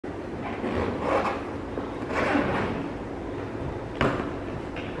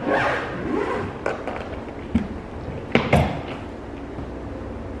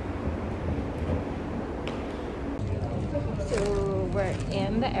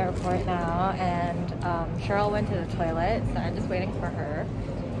airport now, and Cheryl went to the toilet, so I'm just waiting for her.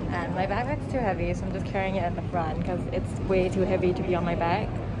 And my backpack's too heavy, so I'm just carrying it at the front because it's way too heavy to be on my back.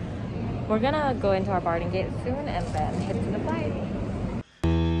 We're gonna go into our boarding gate soon and then head to the flight.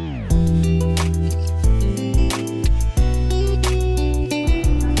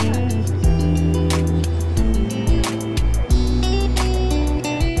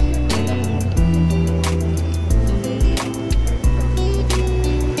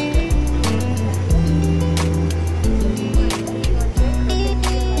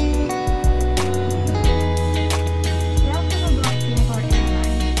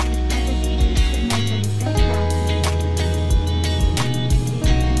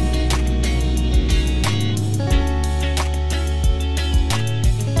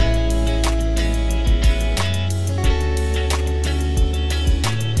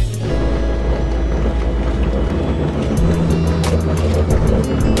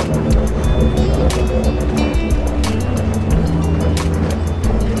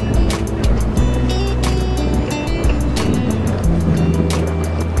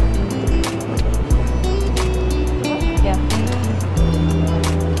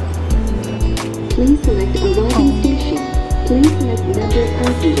 Please select arriving station. Please select number of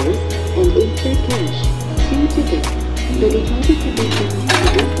passengers and insert cash. 2 tickets. The deposit can be found at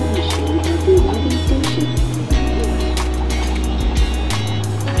the refund machine at the arriving station.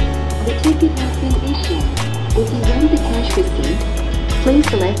 The ticket has been issued. If you want the cash receipt, please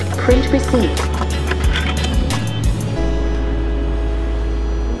select print receipt.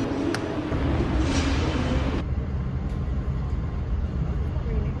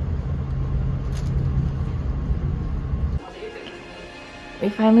 We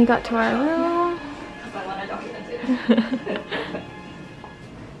finally got to our room.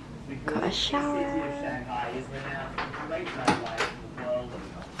 Got a shower.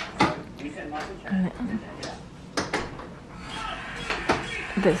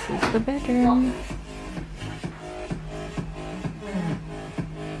 This is the bedroom.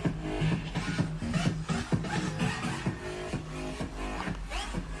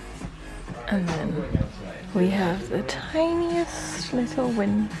 And then we have the tiniest little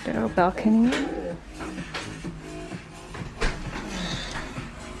window balcony.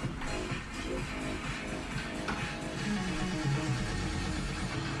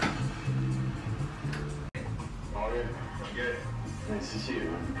 Nice to see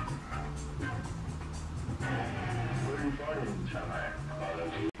you.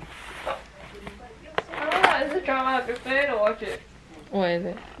 Oh, it's a drama. I've been planning to watch it. What is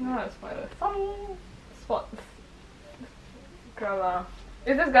it? No, it's spoilers. Some sports drama.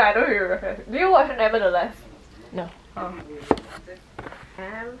 It's this guy, I don't even recognize. Do you watch it Nevertheless? No. Oh.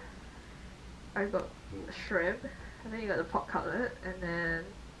 And I got shrimp, and then you got the pork cutlet, and then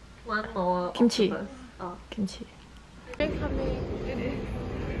one more Kimchi. octopus. Oh. Kimchi. They're coming. It is.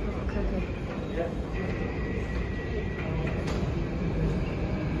 Okay.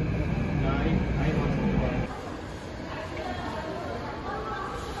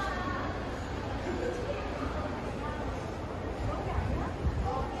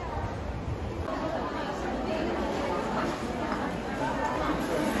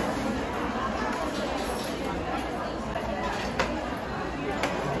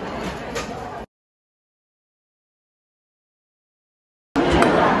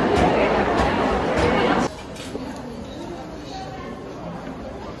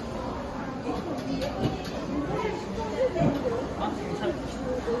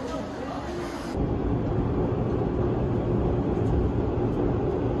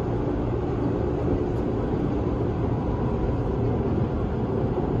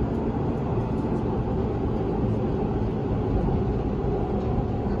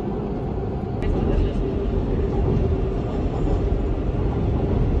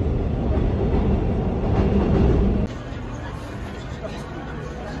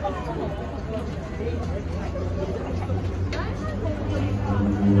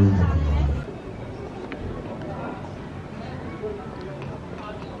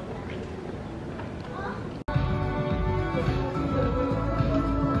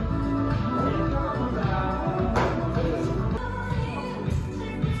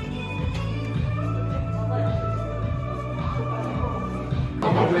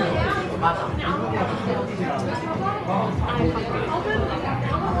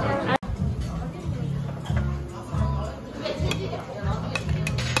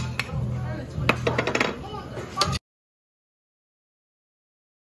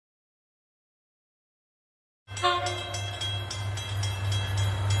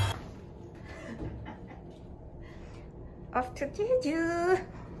 Off to Jeju!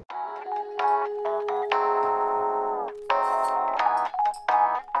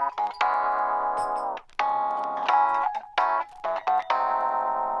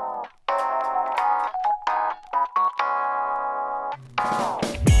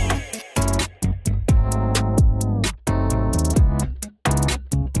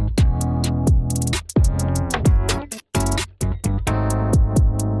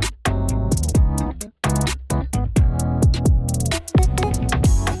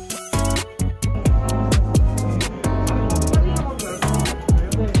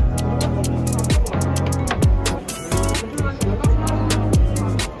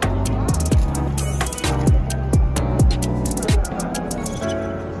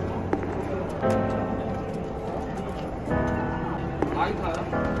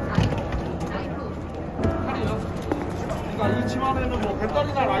 다음에는 뭐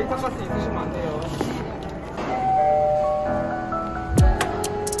배터리나 라이터 가스 있으시면 안 돼요.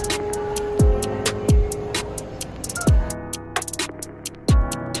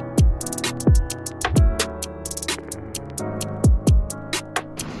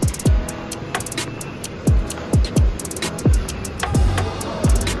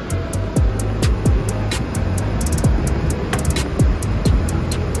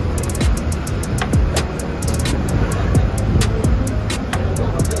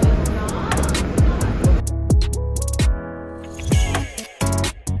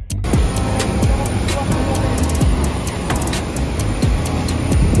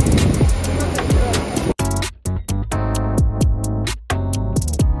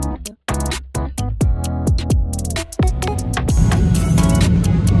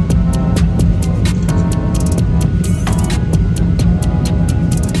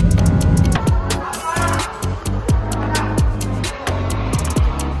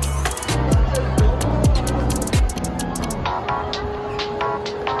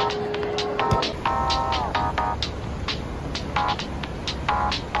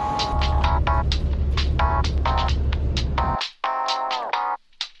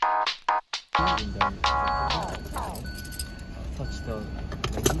 Touch the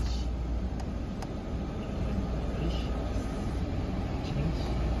luggage. Fish. Change.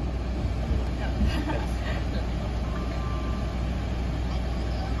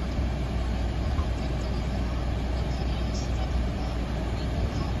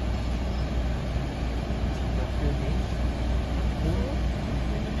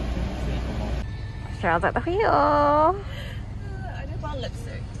 Cheryl's at the wheel. I just want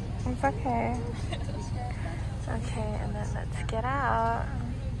lipstick. It's okay. Okay, and then let's get out.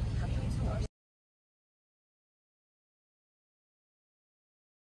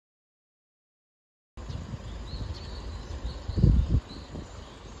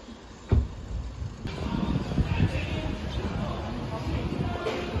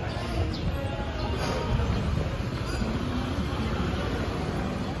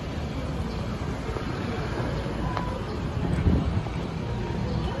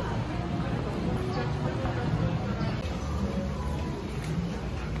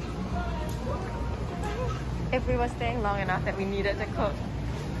 If we were staying long enough that we needed to cook.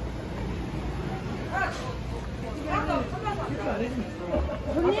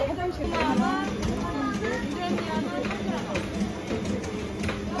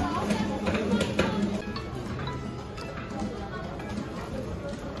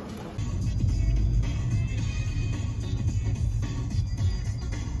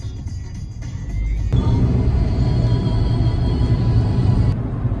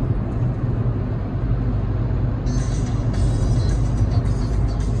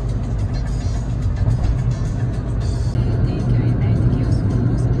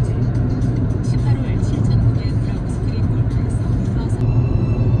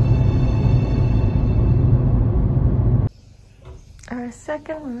 Our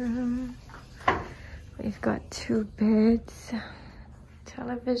second room. We've got 2 beds,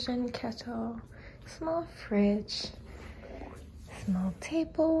 television, kettle, small fridge, small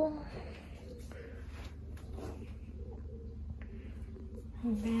table,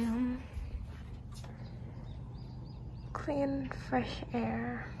 and then clean, fresh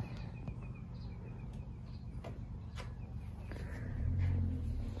air.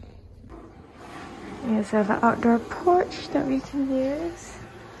 We also have an outdoor porch that we can use.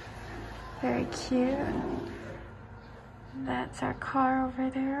 Very cute. That's our car over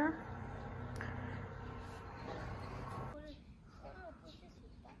there.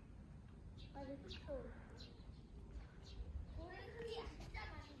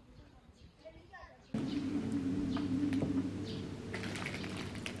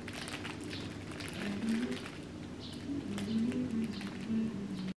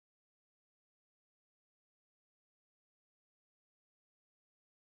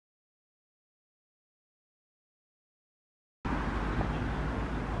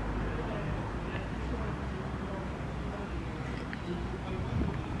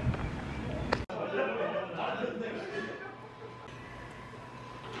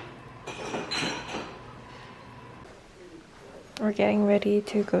 We're getting ready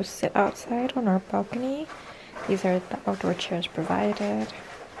to go sit outside on our balcony. These are the outdoor chairs provided.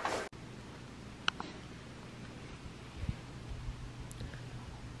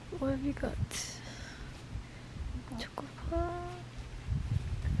 What have you got? Chocopa.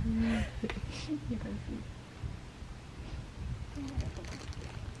 You can see.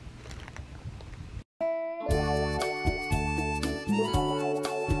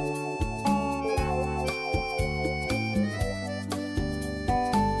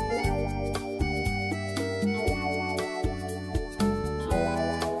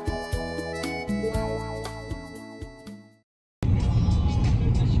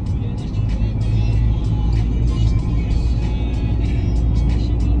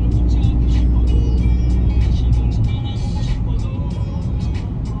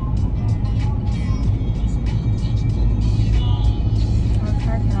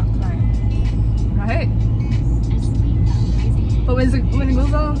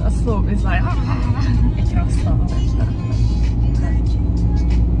 It's like it cannot stop.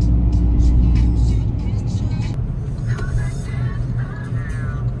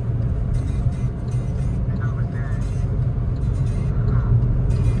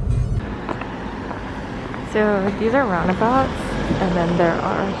 So these are roundabouts, and then there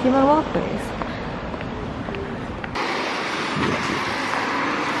are human walkways.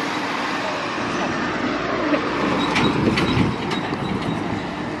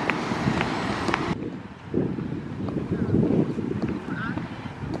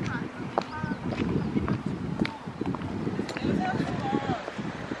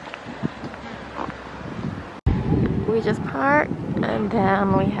 We just parked, and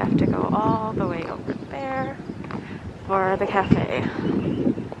then we have to go all the way over there for the cafe.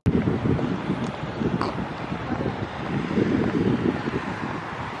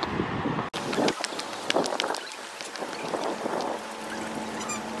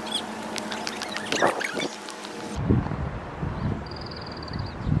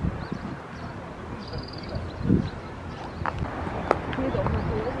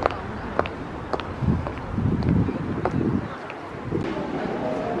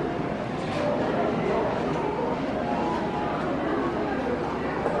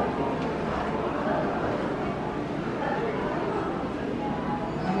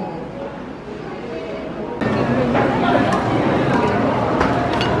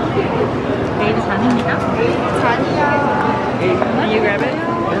 Can you grab it?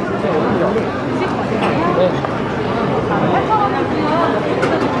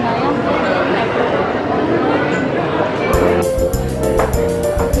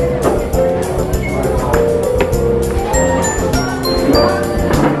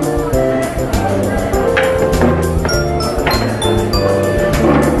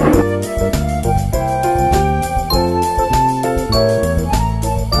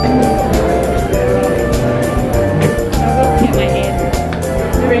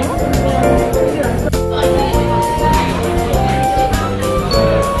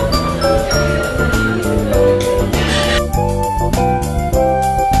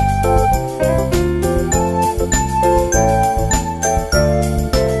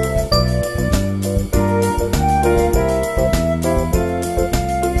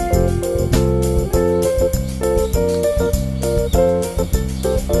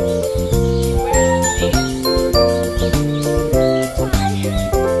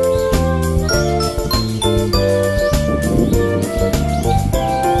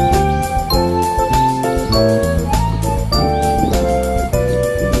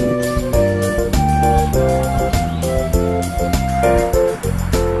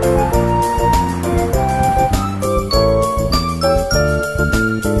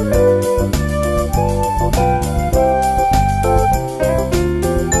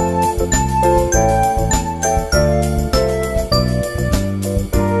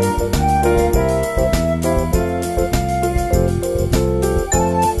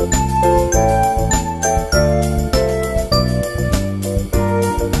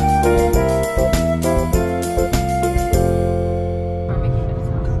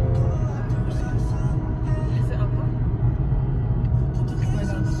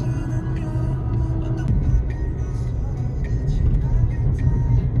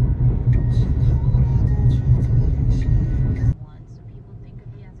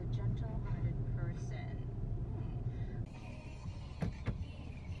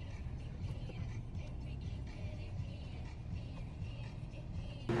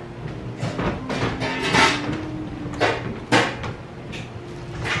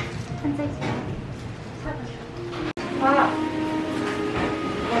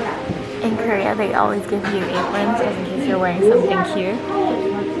 In Korea, they always give you aprons just in case you're wearing something cute.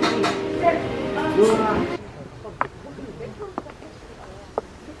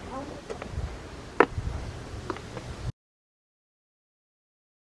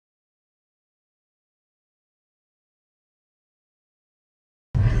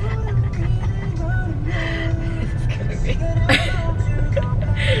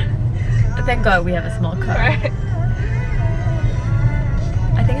 Thank God we have a small car. Right.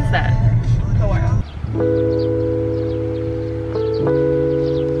 I think it's that. Oh wow.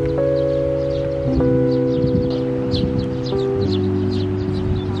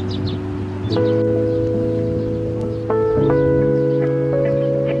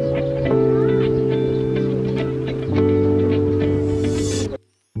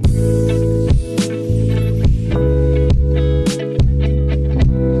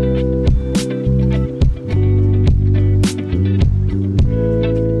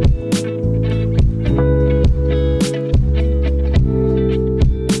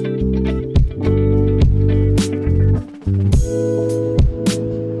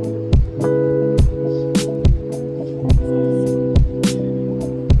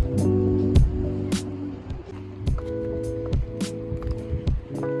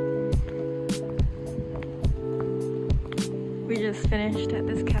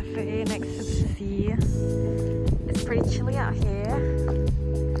 cafe next to the sea. It's pretty chilly out here.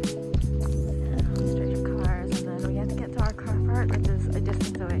 Stretch of cars, and then we have to get to our car park, which is a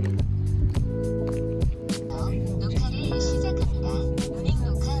distance away.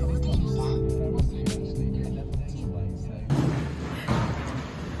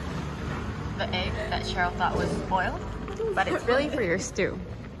 The egg that Cheryl thought was boiled, but it's really for your stew.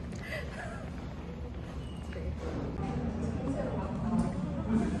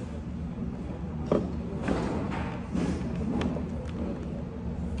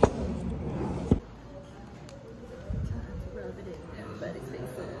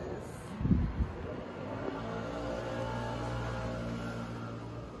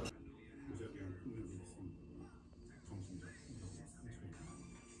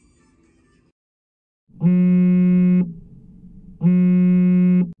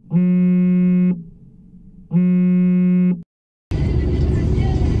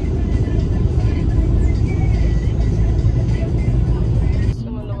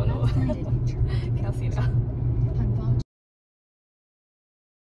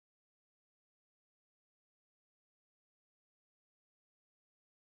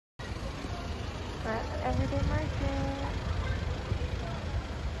 Everyday market.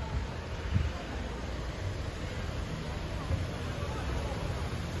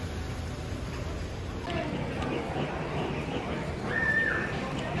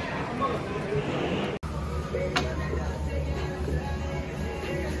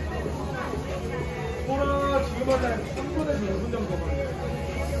 코로나 지금 하려면 3분에서 2분 정도 걸려요.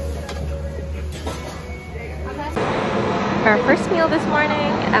 Our first meal this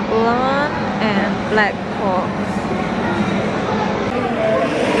morning, Abalone and Black pork.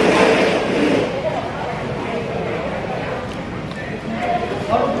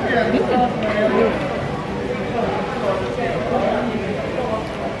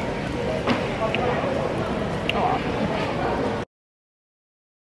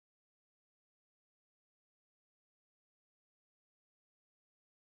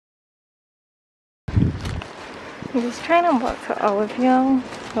 I'm just trying to walk to Osulloc,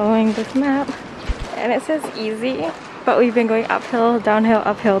 following this map, and it says easy, but we've been going uphill,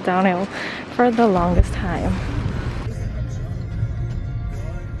 downhill for the longest time.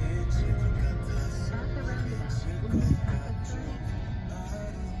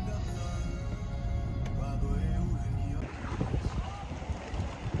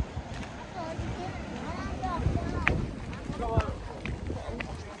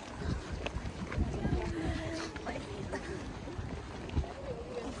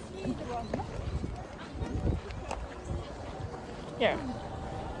 Here.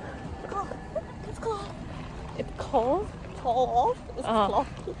 It's cloth. It's cold? Cloth? It's cloth.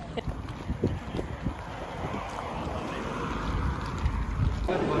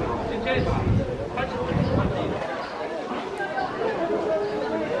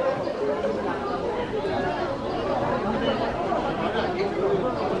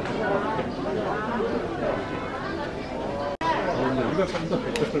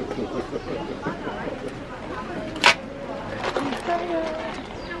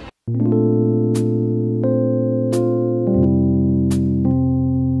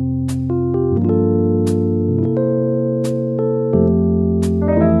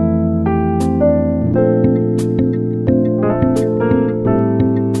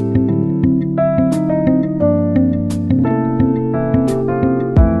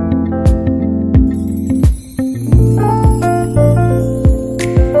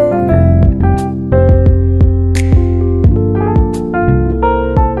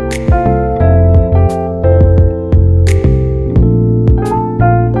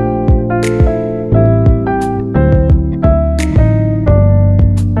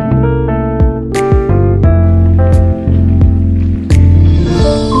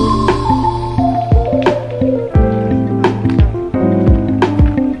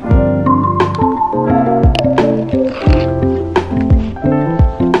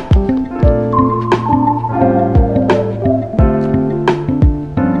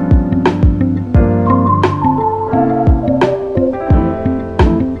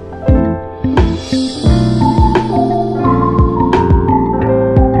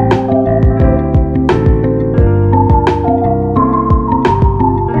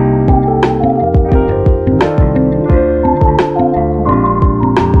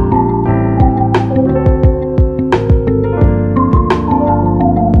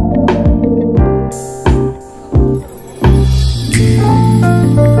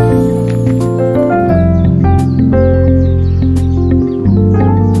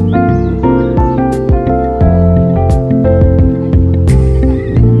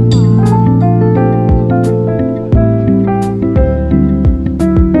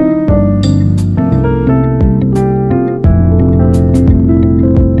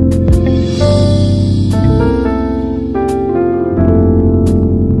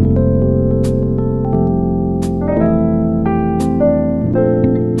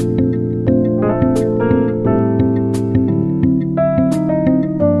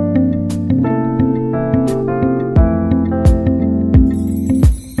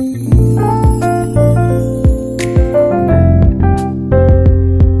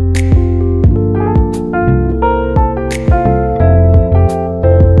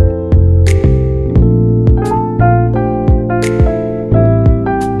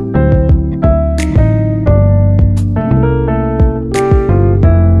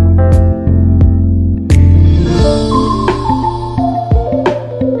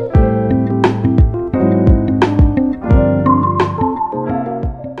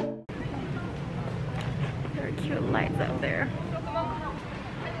 up there.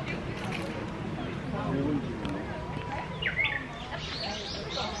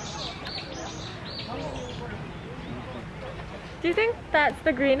 Do you think that's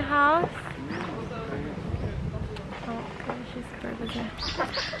the greenhouse? Oh, okay, she's super busy.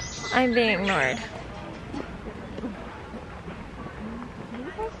 I'm being ignored. These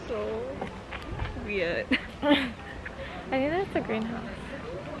are so weird. I think that's the greenhouse.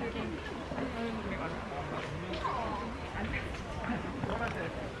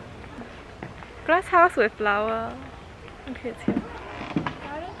 Glass house with flower. Okay, it's here.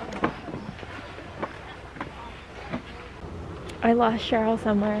 I lost Cheryl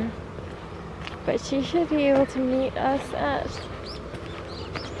somewhere, but she should be able to meet us at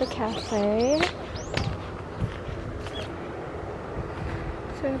the cafe.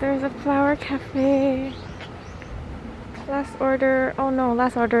 So there's a flower cafe. Last order. Oh no,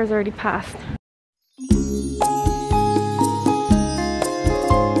 last order is already passed.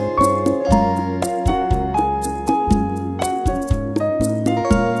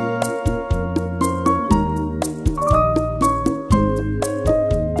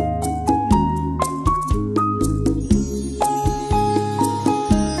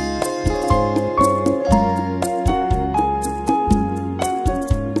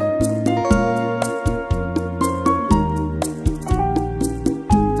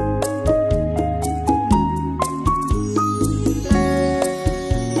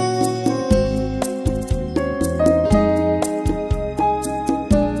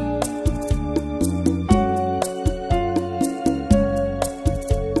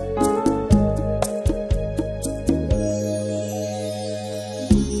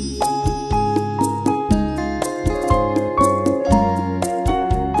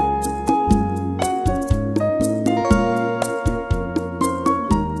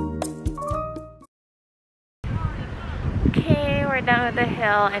 Okay, we're down at the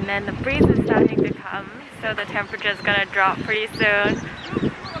hill and then the breeze is starting to come, so the temperature is gonna drop pretty soon.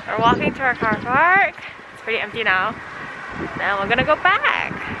 We're walking to our car park. It's pretty empty now. Then we're gonna go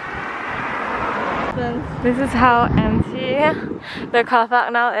back. This is how empty the car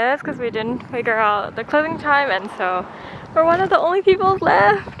park now is because we didn't figure out the closing time, and so we're one of the only people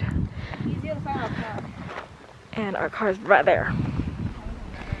left. And our car is right there.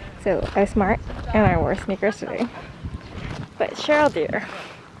 So I smart and I wore sneakers today. But Cheryl dear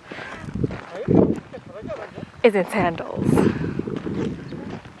is in sandals.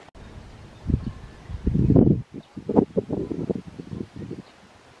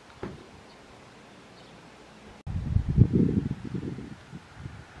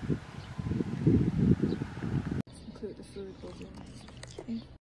 Include the food.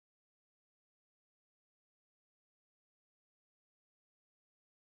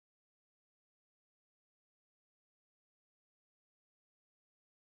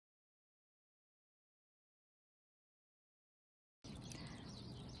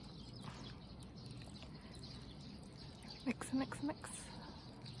 Mix, mix, mix.